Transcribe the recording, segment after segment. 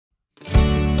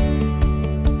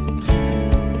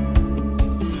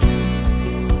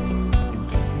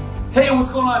Hey,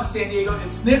 what's going on, San Diego?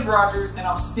 It's Nick Rogers, and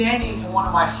I'm standing in one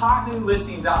of my hot new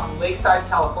listings out in Lakeside,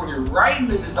 California, right in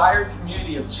the desired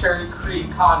community of Cherry Creek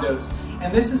condos.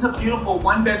 And this is a beautiful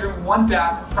one bedroom, one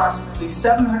bath, approximately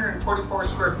 744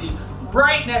 square feet,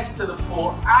 right next to the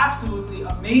pool. Absolutely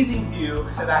amazing view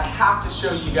that I have to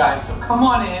show you guys. So come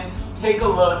on in, take a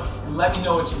look, and let me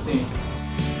know what you think.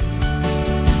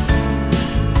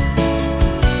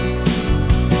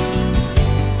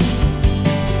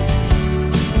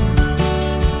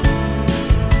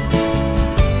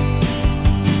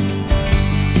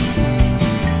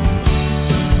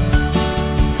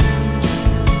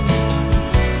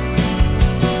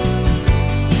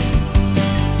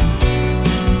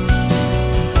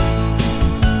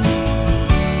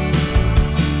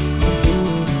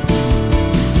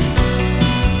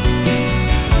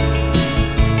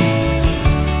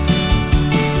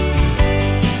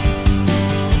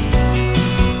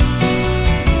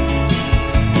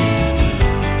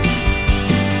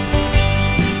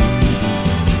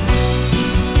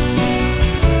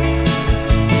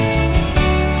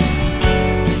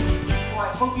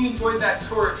 Hope you enjoyed that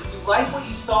tour. If you like what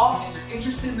you saw and you're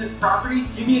interested in this property,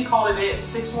 give me a call today at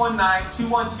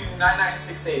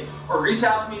 619-212-9968 or reach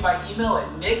out to me by email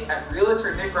at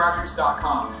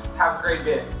nick@realtornickrogers.com. Have a great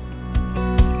day.